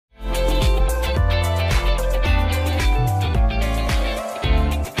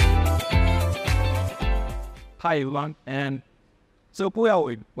Hi, everyone. And so,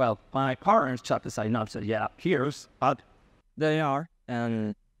 well, my partners just decided not to, here's, but they are,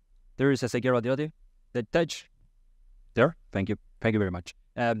 and there is a scalability, the touch there. Thank you. Thank you very much.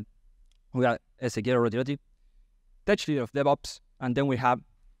 We got a scalability, touch leader of DevOps, and then we have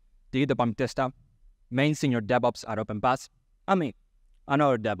the GitHub tester, main senior DevOps at OpenPath,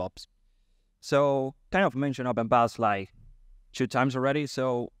 another DevOps. So, kind of mentioned OpenPath like 2 times already.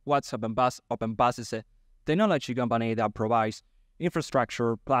 So, what's OpenPath? OpenPath is a technology company that provides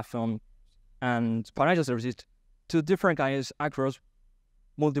infrastructure, platform, and financial services to different clients across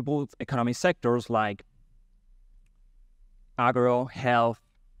multiple economic sectors like agro, health,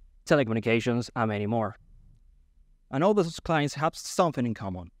 telecommunications, and many more. And all those clients have something in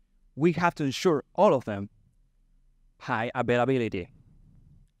common. We have to ensure all of them high availability,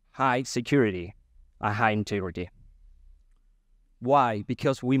 high security, and high integrity. Why?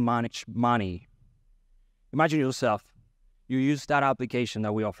 Because we manage money. Imagine yourself, you use that application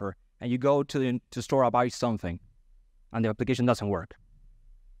that we offer, and you go to store or buy something, and the application doesn't work.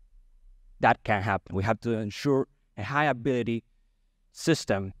 That can happen. We have to ensure a high ability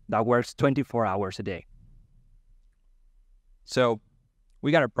system that works 24 hours a day. So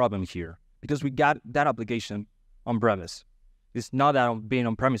we got a problem here because we got that application on premise. It's not that being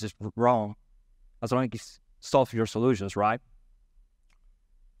on premise is wrong, as long as it solves your solutions, right?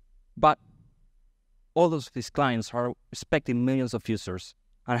 But all of these clients are expecting millions of users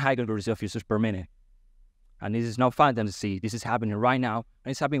and high accuracy of users per minute. And this is not fantasy. This is happening right now.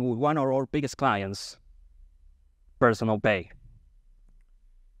 And it's happening with one of our biggest clients, personal pay.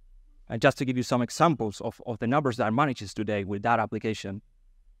 And just to give you some examples of the numbers that manages today with that application,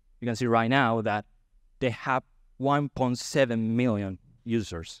 you can see right now that they have 1.7 million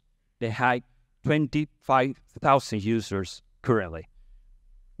users. They have 25,000 users currently.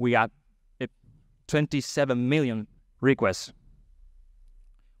 We got 27 million requests.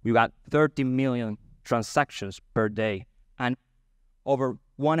 We got 30 million transactions per day and over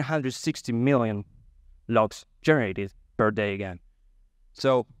 160 million logs generated per day again.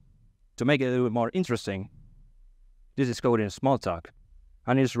 So to make it a little bit more interesting, this is coded in Smalltalk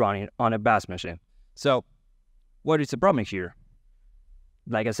and it's running on a bash machine. So what is the problem here?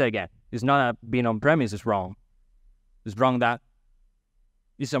 Like I said again, it's not that being on premise is wrong. It's wrong that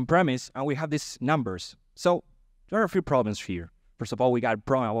it's on premise and we have these numbers. So there are a few problems here. First of all, we got a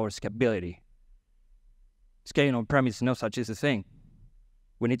problem about scalability. Scaling on premise is no such as a thing.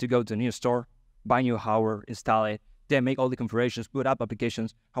 We need to go to a new store, buy new hardware, install it, then make all the configurations, boot up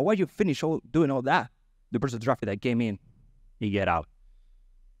applications. And while you finish doing all that, the burst of traffic that came in, you get out.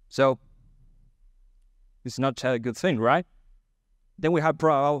 So it's not a good thing, right? Then we have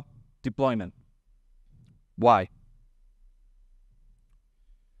problem about deployment. Why?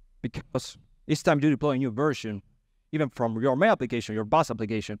 Because each time you deploy a new version, even from your main application, your boss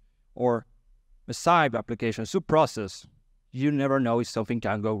application, or a side application, sub-process, you never know if something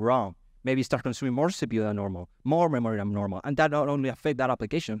can go wrong. Maybe start consuming more CPU than normal, more memory than normal, and that not only affects that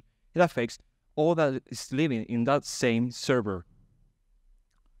application, it affects all that is living in that same server.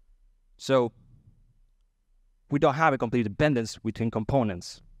 So we don't have a complete dependence between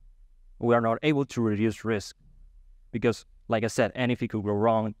components. We are not able to reduce risk because, like I said, anything could go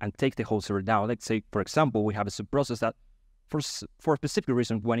wrong and take the whole server down. Let's say, for example, we have a sub-process that for a specific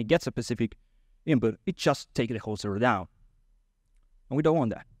reason, when it gets a specific input, it just takes the whole server down. And we don't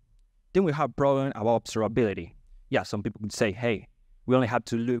want that. Then we have a problem about observability. Yeah, some people could say, hey, we only have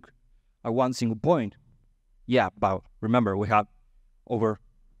to look at one single point. Yeah, but remember, we have over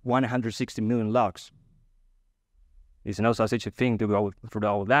 160 million logs. There's no such a thing to go through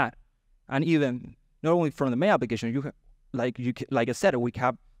all that. And even not only from the main application, like I said, we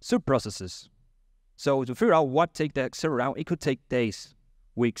have sub-processes. So to figure out what take the server down, it could take days,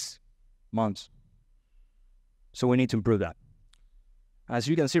 weeks, months. So we need to improve that. As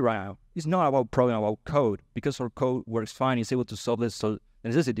you can see right now, it's not about problem about code, because our code works fine, it's able to solve the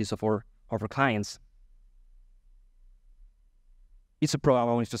necessities of our clients. It's a problem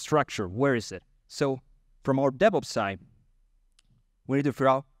about infrastructure. Where is it? So from our DevOps side, we need to figure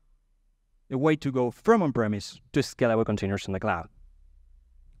out a way to go from on-premise to scalable containers in the cloud.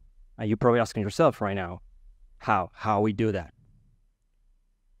 And you're probably asking yourself right now, how we do that?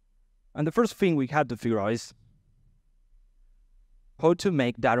 And the first thing we had to figure out is how to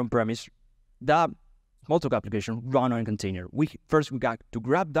make that on-premise, that Smalltalk application run on a container. First we got to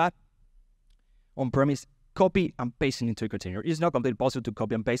grab that on-premise, copy and paste it into a container. It's not completely possible to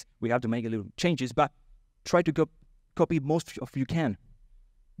copy and paste. We have to make a little changes, but try to copy most of you can.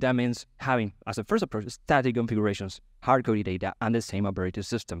 That means having, as a first approach, static configurations, hard-coded data, and the same operating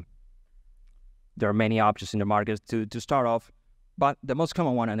system. There are many options in the market to start off, but the most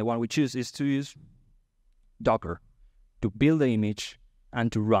common one and the one we choose is to use Docker to build the image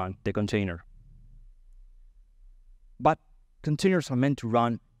and to run the container. But containers are meant to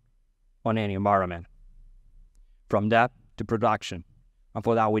run on any environment, from dev to production, and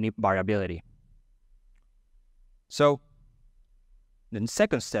for that we need variability. So the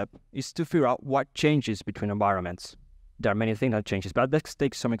second step is to figure out what changes between environments. There are many things that changes, but let's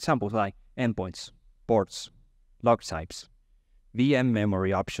take some examples like endpoints, ports, log types, VM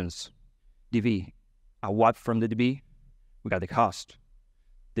memory options, DB, and what from the DB? We got the host,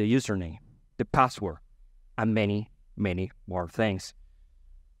 the username, the password, and many more things.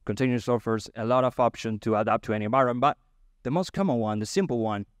 Containers offers a lot of options to adapt to any environment, but the most common one, the simple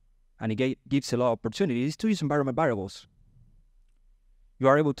one, and it gives a lot of opportunities, is to use environment variables. You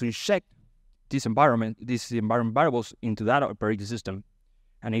are able to inject these environment variables into that operating system.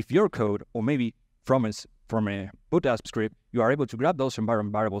 And if your code, or maybe from a bootstrap script, you are able to grab those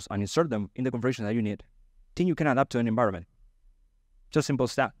environment variables and insert them in the configuration that you need, then you can adapt to an environment. Just simple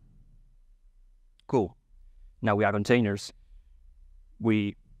as that. Cool. Now we have containers.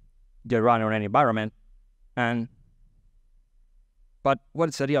 They run on any environment. But what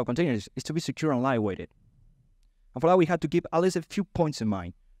is the idea of containers is to be secure and lightweighted. And for that, we had to keep at least a few points in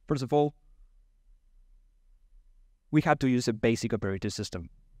mind. First of all, we have to use a basic operating system.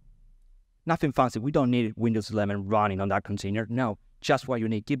 Nothing fancy. We don't need Windows 11 running on that container. No, just what you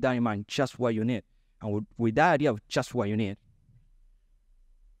need. Keep that in mind, just what you need. And with that idea of just what you need,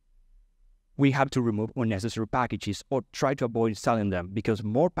 we have to remove unnecessary packages or try to avoid installing them, because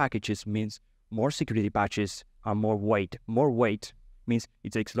more packages means more security patches and more weight. More weight means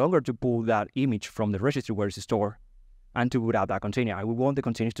it takes longer to pull that image from the registry where it's stored and to boot out that container. And we want the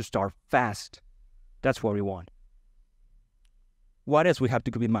containers to start fast. That's what we want. What else we have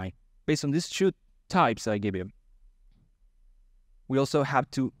to keep in mind? Based on these two types I gave you, we also have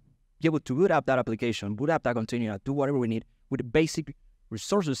to be able to boot up that application, boot up that container, do whatever we need with the basic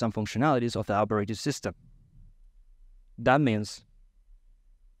resources and functionalities of the operating system. That means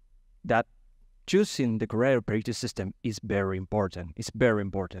that choosing the correct operating system is very important. It's very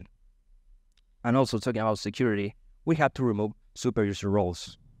important. And also talking about security, we have to remove super user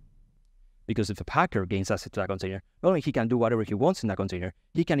roles. Because if a hacker gains access to that container, not only he can do whatever he wants in that container,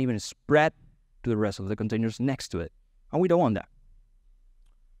 he can even spread to the rest of the containers next to it. And we don't want that.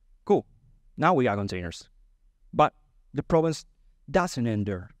 Cool. Now we got containers. But the problems doesn't end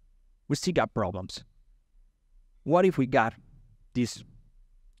there. We still got problems. What if we got this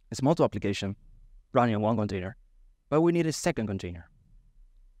small application running on one container, but we need a second container,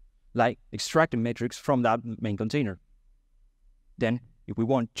 like extracting metrics from that main container? Then if we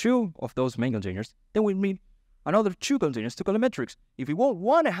want 2 of those main containers, then we need another 2 containers to collect metrics. If we want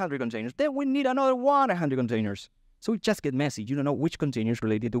 100 containers, then we need another 100 containers. So it just gets messy. You don't know which container is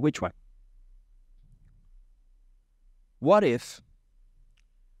related to which one. What if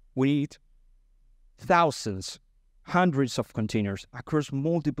we need thousands, hundreds of containers across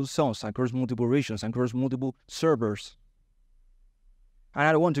multiple zones, across multiple regions, across multiple servers? And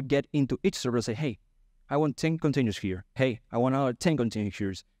I don't want to get into each server and say, hey, I want 10 containers here. Hey, I want another 10 containers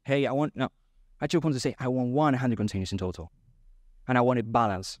here. Hey, no. I just want to say I want 100 containers in total. And I want it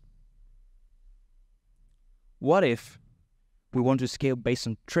balanced. What if we want to scale based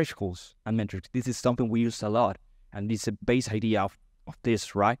on thresholds and metrics? This is something we use a lot. And this is a base idea of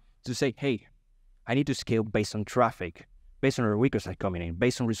this, right? To say, hey, I need to scale based on traffic, based on the requests that are coming in,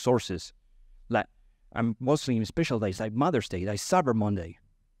 based on resources. Like, I'm mostly in special days like Mother's Day, like Cyber Monday,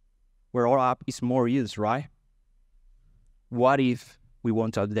 where our app is more used, right? What if we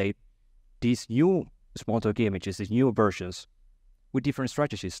want to update these new smalltalk images, these new versions, with different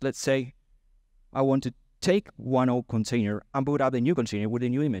strategies? Let's say I want to take one old container and boot up a new container with a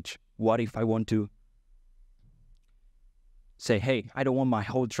new image. What if I want to say, hey, I don't want my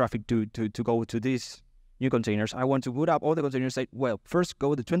whole traffic to go to these new containers. I want to boot up all the containers. Say, well, first go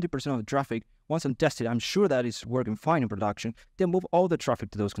with the 20% of the traffic. Once I'm tested, I'm sure that it's working fine in production. Then move all the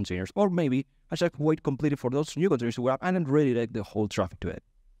traffic to those containers. Or maybe I should wait completely for those new containers to boot up and then redirect the whole traffic to it.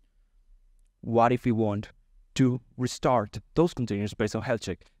 What if we want to restart those containers based on health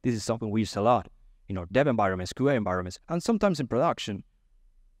check? This is something we use a lot in our dev environments, QA environments, and sometimes in production.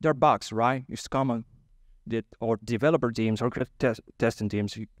 There are bugs, right? It's common that our developer teams or testing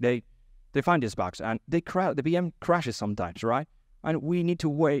teams, they find these bugs and the VM crashes sometimes, right? And we need to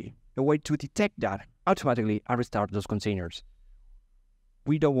wait a way to detect that automatically and restart those containers.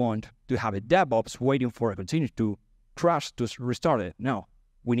 We don't want to have a DevOps waiting for a container to crash to restart it. No,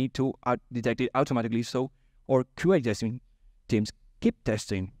 we need to detect it automatically, so our QA testing teams keep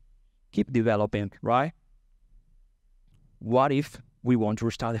testing keep developing, right? What if we want to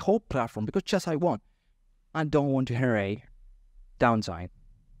restart the whole platform because just I don't want to generate downtime?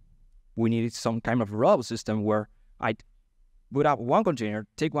 We needed some kind of robust system where I put up one container,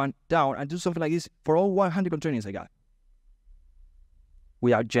 take one down, and do something like this for all 100 containers I got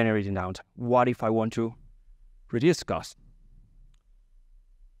without generating downtime. What if I want to reduce cost?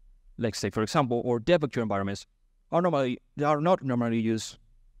 Let's say, for example, our debug environments are not normally used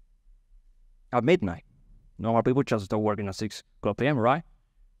at midnight. Normal people just start working at 6 o'clock p.m., right?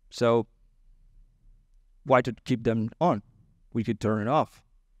 So why to keep them on? We could turn it off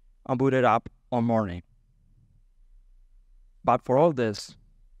and boot it up on morning. But for all this,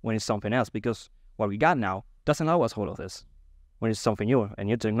 we need something else, because what we got now doesn't allow us all of this. We need something new, a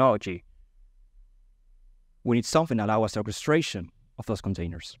new technology. We need something that allows us the orchestration of those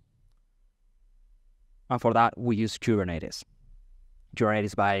containers. And for that, we use Kubernetes.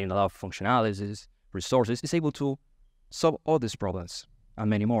 Kubernetes, by a lot of functionalities, resources, is able to solve all these problems and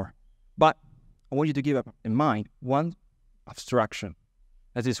many more. But I want you to keep in mind one abstraction.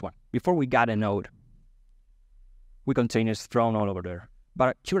 That's this one. Before we got a node, we containers thrown all over there.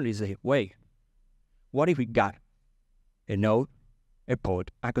 But Kubernetes is a way. What if we got a node, a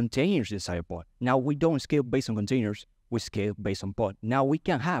pod, and containers inside a pod? Now we don't scale based on containers, we scale based on pod. Now we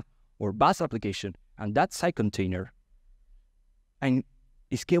can have our bus application and that side container, and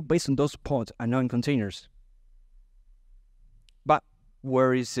scale based on those pods and not in containers. But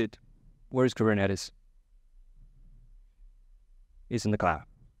where is it? Where is Kubernetes? It's in the cloud.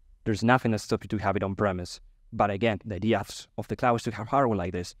 There's nothing that stops you to have it on premise. But again, the idea of the cloud is to have hardware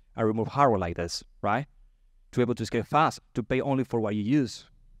like this and remove hardware like this, right? To be able to scale fast, to pay only for what you use.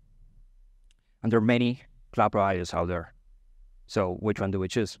 And there are many cloud providers out there. So which one do we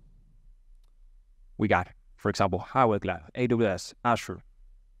choose? We got, for example, hardware cloud, AWS, Azure.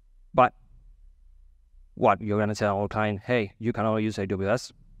 But what, you're going to tell our client, hey, you can only use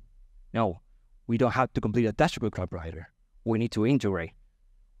AWS? No, we don't have to complete a dashboard cloud provider. We need to integrate.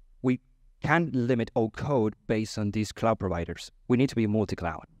 We can't limit our code based on these cloud providers. We need to be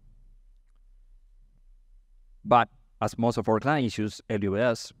multi-cloud. But as most of our clients use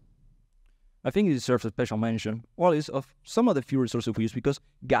AWS, I think it deserves a special mention, or at least of some of the few resources we use, because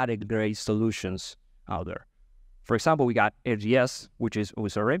got great solutions out there. For example, we got RDS, which is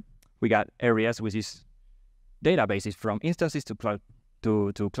Usury. We got RES, which is databases from instances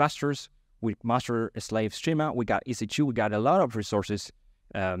to clusters with master-slave schema. We got EC2. We got a lot of resources.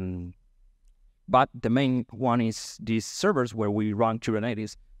 But the main one is these servers where we run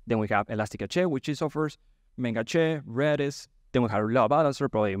Kubernetes. Then we have Elastic-Cache, which is offers Memcache, Redis. Then we have Load Balancer.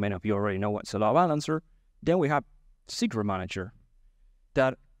 Probably many of you already know what's a Load Balancer. Then we have Secret Manager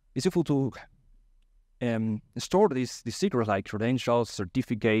that is useful to store these secrets like credentials,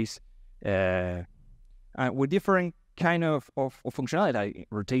 certificates, and with different kind of functionality like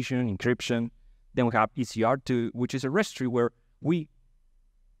rotation, encryption. Then we have ECR2, which is a registry where we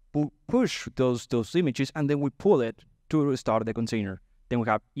push those images and then we pull it to start the container. Then we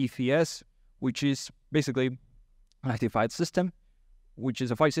have EFS, which is basically an active file system, which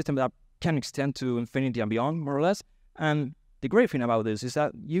is a file system that can extend to infinity and beyond, more or less. And the great thing about this is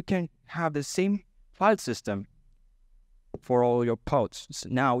that you can have the same file system for all your pods. So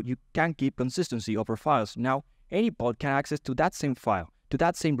now you can keep consistency over files. Now any pod can access to that same file, to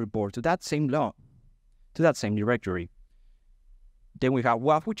that same report, to that same log, to that same directory. Then we have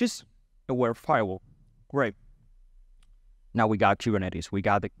WAF, which is a web firewall. Great. Now we got Kubernetes, we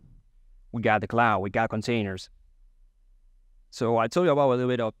got the cloud, we got containers. So I told you about a little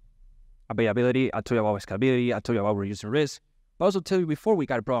bit of availability, I told you about scalability, I told you about reducing risk, but also tell you before we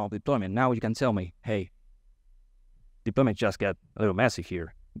got a problem of deployment. Now you can tell me, hey, deployment just got a little messy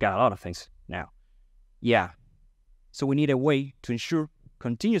here. We got a lot of things now. Yeah. So we need a way to ensure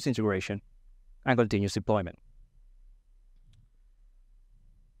continuous integration and continuous deployment.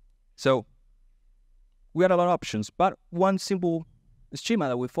 So we got a lot of options, but one simple schema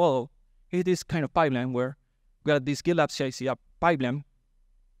that we follow is this kind of pipeline where we got this GitLab CI/CD pipeline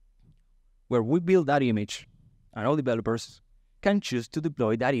where we build that image and all developers can choose to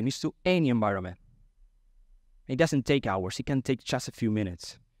deploy that image to any environment. It doesn't take hours, it can take just a few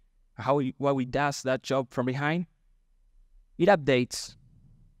minutes. What we does that job from behind, it updates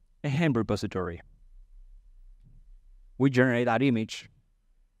a Helm repository. We generate that image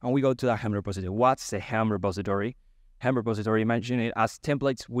and we go to that Helm repository. What's the Helm repository? Helm repository, imagine it as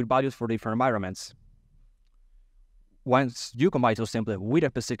templates with values for different environments. Once you combine those templates with a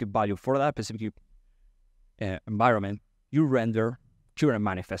specific value for that specific environment, you render current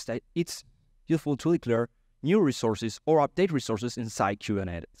manifest. It's useful to declare new resources or update resources inside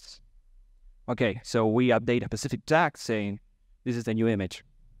Kubernetes. Okay, so we update a specific tag saying this is the new image.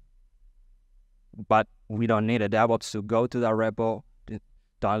 But we don't need a DevOps to go to that repo, to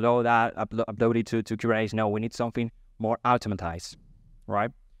download that, upload it to Kubernetes. No, we need something more automatized,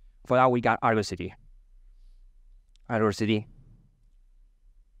 right? For that, we got Argo CD. Argo CD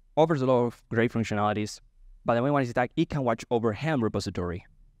offers a lot of great functionalities, but the main one is that it can watch over Helm repository,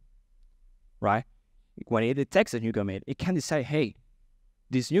 right? When it detects a new commit, it can decide, hey,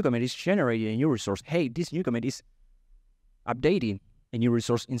 this new commit is generating a new resource. Hey, this new commit is updating a new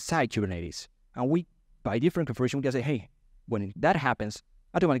resource inside Kubernetes. And we, by different configuration, we can say, hey, when that happens,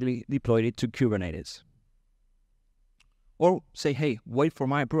 automatically deploy it to Kubernetes. Or say, hey, wait for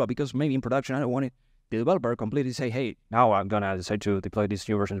my approval, because maybe in production, I don't want it. The developer completely say, hey, now I'm going to decide to deploy this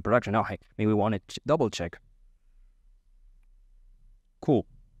new version in production. Now, hey, maybe we want to double check. Cool.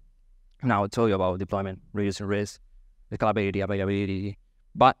 Now I'll tell you about deployment, reducing risk, the scalability, availability,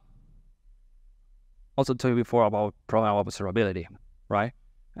 but also tell you before about program observability, right?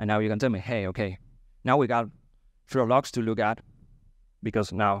 And now you can tell me, hey, okay, now we got fewer logs to look at,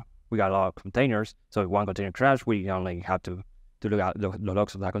 because now we got a lot of containers. So if one container crashes, we only have to look at the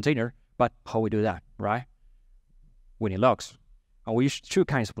logs of that container. But how we do that, right? We need logs. And we use two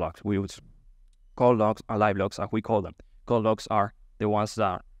kinds of logs. We use cold logs and live logs, as we call them. Cold logs are the ones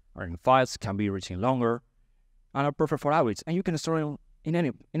that are in files, can be written longer, and are perfect for outreach. And you can store them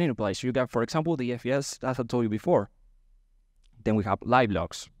in any place. You got, for example, the FES, as I told you before. Then we have live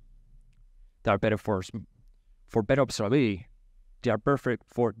logs that are better for better observability. They are perfect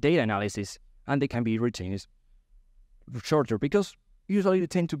for data analysis, and they can be written shorter, because usually they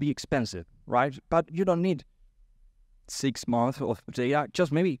tend to be expensive, right? But you don't need 6 months of data,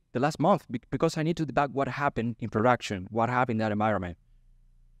 just maybe the last month, because I need to debug what happened in production, what happened in that environment.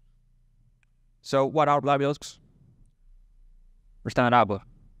 So what are live logs? We're standard output.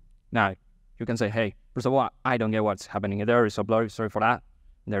 Now, you can say, hey, first of all, I don't get what's happening there. It's uploaded, sorry for that.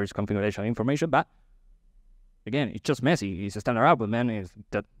 There is configuration information, but again, it's just messy. It's a standard output, man.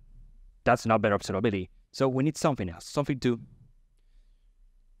 That's not better observability. So we need something else, something to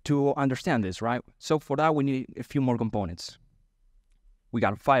understand this, right? So for that, we need a few more components. We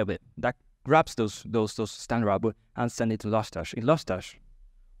got Firebit that grabs those standard output and send it to Logstash. In Logstash,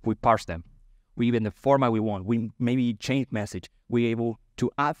 we parse them. We even the format we want. We maybe change message. We're able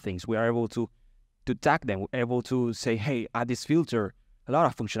to add things. We are able to tag them. We're able to say, hey, add this filter, a lot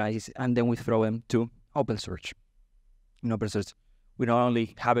of functionalities, and then we throw them to OpenSearch. In OpenSearch, we not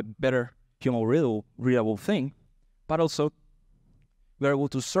only have a better human readable thing, but also we're able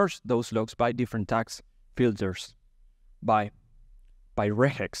to search those logs by different tags, filters, by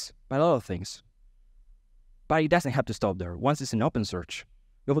regex, by a lot of things. But it doesn't have to stop there. Once it's in OpenSearch,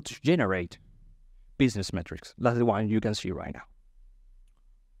 we're able to generate business metrics. That's the one you can see right now.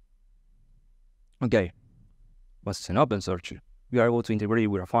 Okay, once it's in OpenSearch, we are able to integrate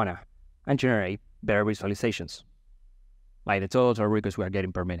with Grafana and generate better visualizations, like the total requests we are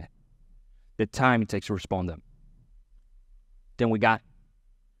getting per minute, the time it takes to respond them. Then we got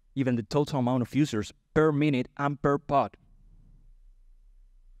even the total amount of users per minute and per pod.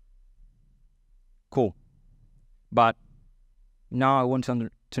 Cool. But now I want to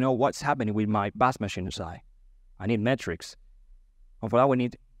know what's happening with my bash machine side. I need metrics. And for that, we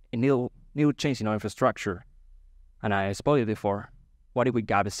need a new change in our infrastructure. And I spoiled it before. What if we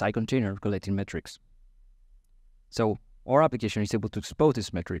got a side container collecting metrics? So our application is able to expose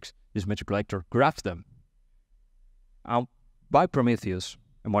these metrics. This metric collector graphs them. By Prometheus,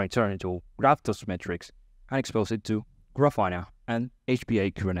 a monitoring tool, graph those metrics and expose it to Grafana and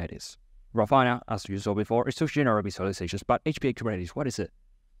HPA Kubernetes. Grafana, as you saw before, is to generate visualizations, but HPA Kubernetes, what is it?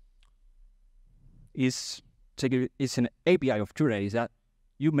 It's an API of Kubernetes that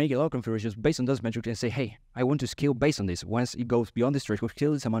you make a lot of configurations based on those metrics and say, hey, I want to scale based on this. Once it goes beyond this threshold,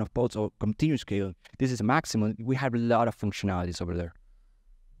 scale this amount of pods or continue scaling. This is a maximum. We have a lot of functionalities over there.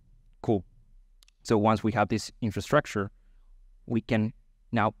 Cool. So once we have this infrastructure, we can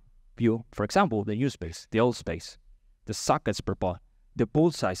now view, for example, the new space, the old space, the sockets per pod, the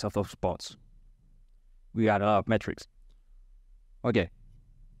pool size of those pods. We got a lot of metrics. Okay.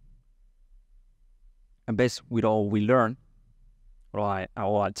 And based with all we learn,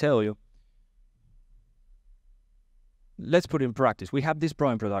 all I tell you, let's put it in practice. We have this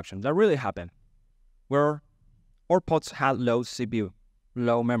problem in production that really happened, where our pods had low CPU,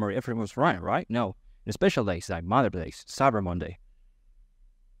 low memory, everything was running, right? No. In special days like Mother Days, Cyber Monday,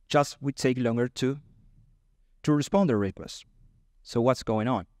 just we take longer to respond to requests. So what's going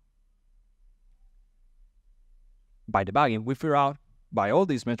on? By debugging, we figure out by all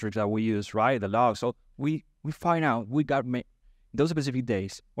these metrics that we use, right, the logs, so we find out we got those specific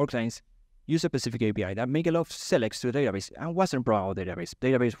days, our clients use a specific API that make a lot of selects to the database and wasn't problem with the database.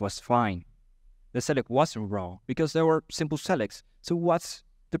 Database was fine. The select wasn't wrong because there were simple selects. So what's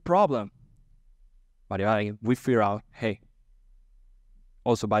the problem? But we figure out, hey,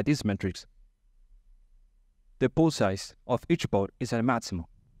 also by these metrics, the pool size of each pod is at a maximum.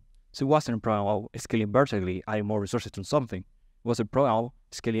 So it wasn't a problem of scaling vertically, adding more resources to something. It was a problem of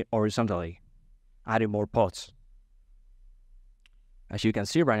scaling horizontally, adding more pods. As you can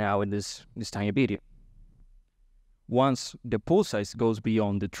see right now in this tiny video, once the pool size goes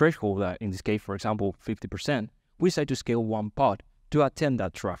beyond the threshold, that in this case, for example, 50%, we decide to scale one pod to attend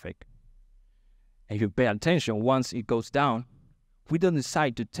that traffic. And if you pay attention, once it goes down, we don't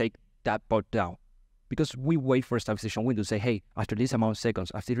decide to take that pod down because we wait for a stabilization window to say, hey, after this amount of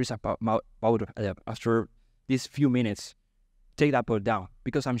seconds, after these few minutes, take that pod down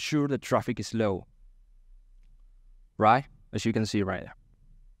because I'm sure the traffic is low, right? As you can see right there.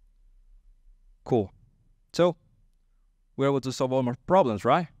 Cool. So we're able to solve all our problems,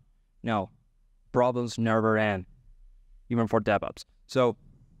 right? No, problems never end, even for DevOps. So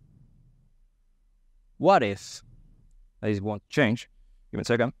what if, I just want to change, give me a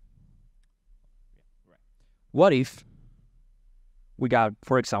second. What if we got,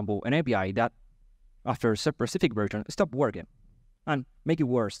 for example, an API that after a specific version stopped working and make it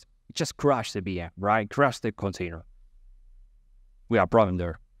worse, it just crashed the VM, right? Crashed the container. We have a problem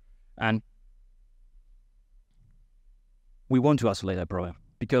there. And we want to isolate that problem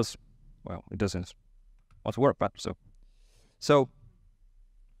because, well, it doesn't want to work, but so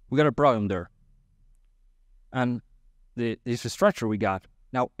we got a problem there. And the infrastructure we got,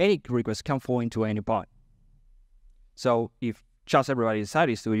 now any request can fall into any pod. So if just everybody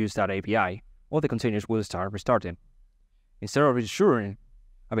decides to use that API, all the containers will start restarting. Instead of ensuring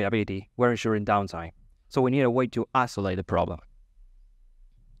availability, we're ensuring downtime. So we need a way to isolate the problem.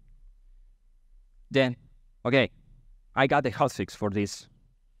 Then, okay, I got the hotfix for this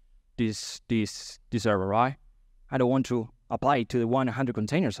server, right? I don't want to apply it to the 100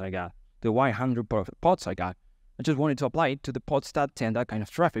 containers I got, the 100 pods I got. I just wanted to apply it to the pods that attend that kind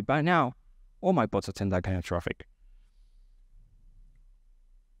of traffic. But now, all my pods attend that kind of traffic.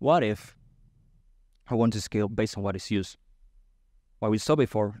 What if I want to scale based on what is used? What we saw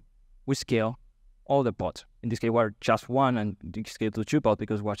before, we scale all the pods. In this case, we're just one and scale to 2 pods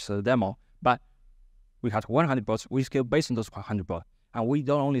because we watched the demo. But we had 100 pods, we scale based on those 100 pods. And we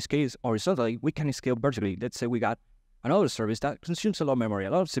don't only scale horizontally, we can scale vertically. Let's say we got another service that consumes a lot of memory,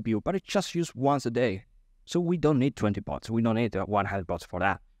 a lot of CPU, but it's just used once a day. So we don't need 20 pods. We don't need 100 pods for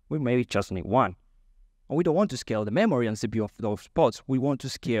that. We maybe just need one. And we don't want to scale the memory and CPU of those pods. We want to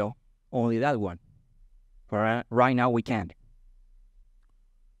scale only that one. For right now, we can't.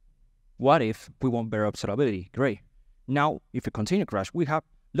 What if we want better observability? Great. Now, if a container crash, we have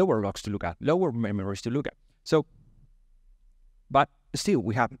lower logs to look at, lower memories to look at. So, but still,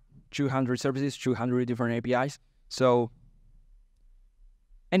 we have 200 services, 200 different APIs. So,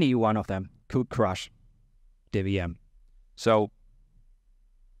 any one of them could crash the VM. So,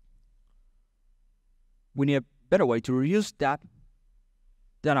 we need a better way to reduce that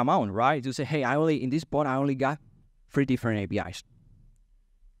amount, right? To say, hey, in this pod, I only got 3 different APIs.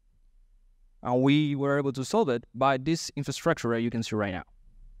 And we were able to solve it by this infrastructure that you can see right now.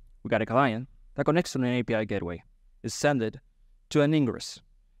 We got a client that connects to an API gateway. It sends it to an ingress.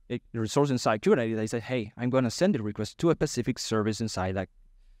 The resource inside Kubernetes, they say, hey, I'm going to send the request to a specific service inside that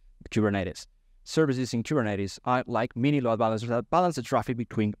Kubernetes. Services in Kubernetes are like mini load balancers that balance the traffic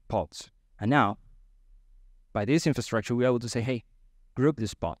between pods. And now, by this infrastructure, we're able to say, hey, group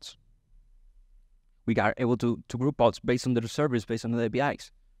these pods. We are able to group pods based on the service, based on the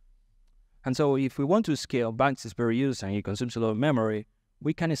APIs. And so if we want to scale banks is very used and it consumes a lot of memory,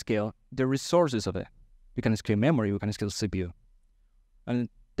 we can scale the resources of it. We can scale memory, we can scale CPU. And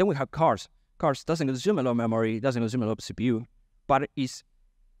then we have cars. Cars doesn't consume a lot of memory, doesn't consume a lot of CPU, but it is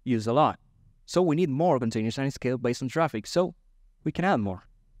used a lot. So we need more containers and scale based on traffic, so we can add more.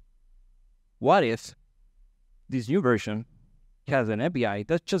 What if this new version has an API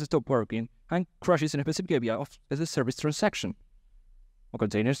that just stopped working and crashes in a specific API of a service transaction? Or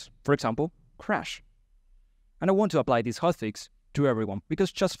containers, for example, crash. And I want to apply this hotfix to everyone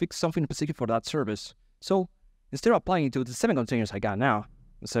because just fix something specific for that service. So instead of applying it to the 7 containers I got now,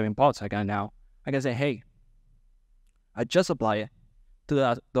 the 7 pods I got now, I can say, hey, I just apply it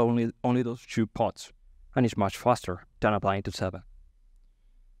to only those 2 pods, and it's much faster than applying to 7.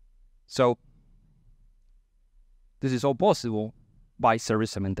 So this is all possible by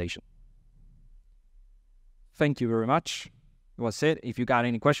service segmentation. Thank you very much. That was it. If you got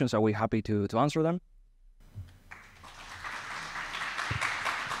any questions, I'll be happy to answer them.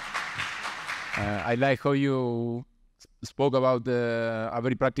 I like how you spoke about a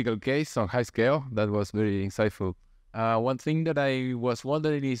very practical case on high scale. That was very insightful. One thing that I was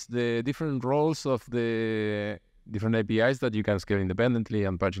wondering is the different roles of the different APIs that you can scale independently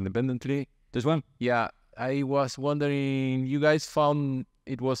and patch independently. This one? Yeah, I was wondering, you guys found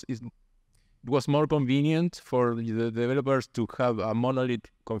it was more convenient for the developers to have a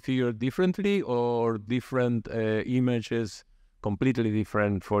monolith configured differently, or different images completely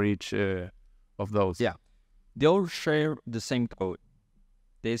different for each of those? Yeah, they all share the same code.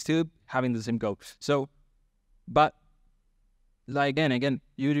 They're still having the same code. So, but like again,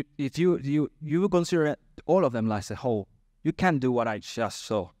 if you consider all of them as a whole, you can't do what I just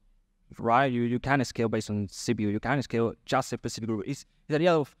saw, right? You can't scale based on CPU. You can't scale just a specific group. It's the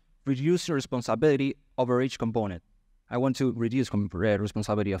idea of reducing responsibility over each component. I want to reduce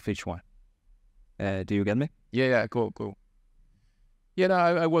responsibility of each one. Do you get me? Yeah, cool. Yeah, no,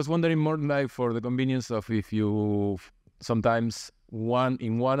 I was wondering more like for the convenience of if you sometimes one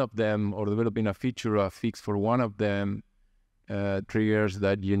of them, or developing a feature or a fix for one of them, triggers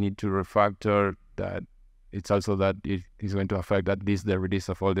that you need to refactor, that it's also that it is going to affect at least the release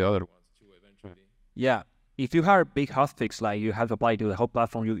of all the other ones too eventually. Yeah. If you have a big hotfix, like you have to apply to the whole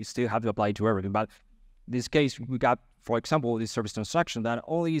platform, you still have to apply to everything. But in this case, we got, for example, this service transaction that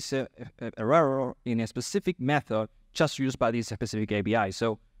only is an error in a specific method just used by this specific API.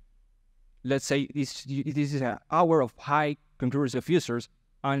 So let's say this is an hour of high concurrency of users,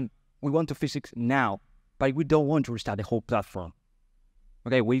 and we want to fix it now, but we don't want to restart the whole platform.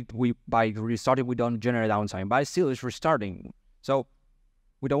 Okay, we by restarting, we don't generate downtime, but still it's restarting. So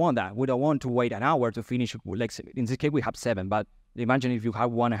we don't want that. We don't want to wait an hour to finish. Like in this case, we have 7, but imagine if you have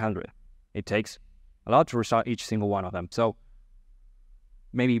 100. It takes a lot to restart each single one of them. So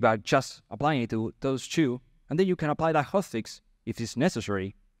maybe by just applying it to those 2, and then you can apply that hotfix if it's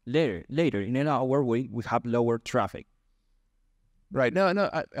necessary later in an hour we have lower traffic. Right. No,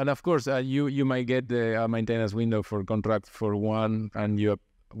 and of course, you might get the maintenance window for contract for one, and you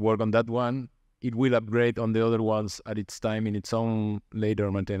work on that one. It will upgrade on the other ones at its time in its own later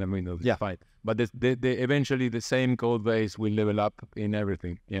maintenance window. Yeah. Fine. But eventually the same code base will level up in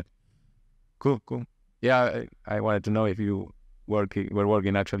everything. Yeah. Cool. Yeah, I wanted to know if you were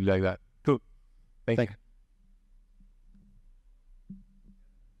working actually like that. Cool. Thank you.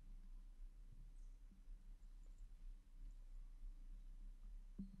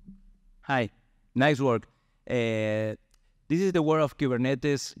 Hi, nice work. This is the world of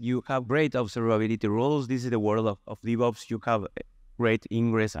Kubernetes. You have great observability rules. This is the world of DevOps. You have great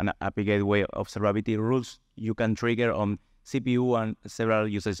ingress and API gateway observability rules you can trigger on CPU and several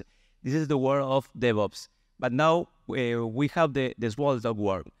users. This is the world of DevOps. But now we have the smalltalk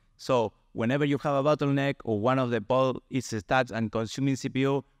world. So whenever you have a bottleneck or one of the pod is stuck and consuming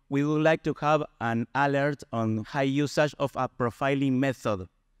CPU, we would like to have an alert on high usage of a profiling method.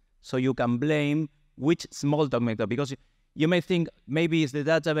 So you can blame which smalltalk method, because you may think maybe it's the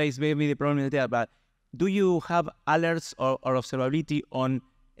database, maybe the problem is there, but do you have alerts or observability on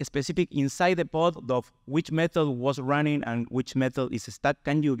a specific inside the pod of which method was running and which method is stuck?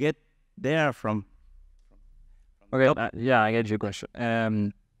 Can you get there from Okay, yeah, I get your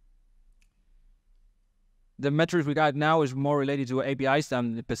question. The metrics we got now is more related to APIs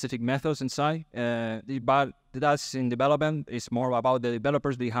than the specific methods inside. But that's in development. It's more about the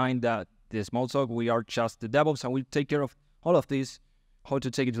developers behind the smalltalk. We are just the DevOps, and we take care of all of this, how to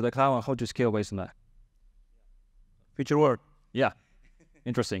take it to the cloud and how to scale based on that. future world? Yeah,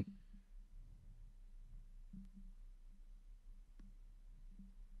 interesting.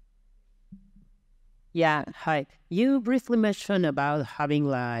 Yeah, hi. You briefly mentioned about having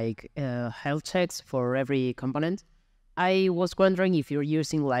like health checks for every component. I was wondering if you're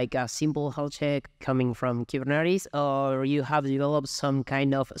using like a simple health check coming from Kubernetes, or you have developed some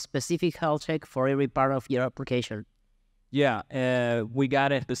kind of specific health check for every part of your application. Yeah, we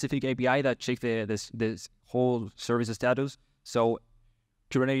got a specific API that checks this whole service status. So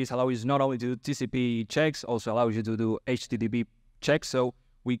Kubernetes allows you not only to do TCP checks, also allows you to do HTTP checks. So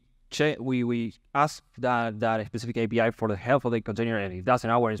we ask that specific API for the health of the container, and if it doesn't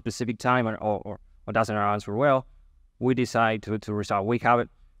answer in a specific time or doesn't answer well, we decide to restart. We have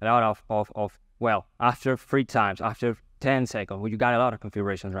a lot of well, after 3 times, after 10 seconds, you got a lot of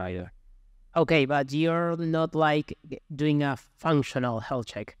configurations right there. Okay, but you're not like doing a functional health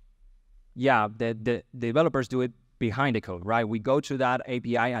check. Yeah, the developers do it behind the code, right? We go to that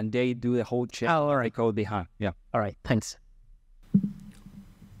API and they do the whole check all right. the code behind. Yeah. All right, thanks.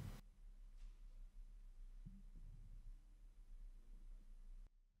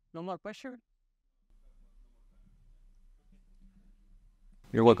 No more question?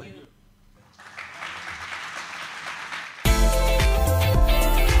 You're welcome.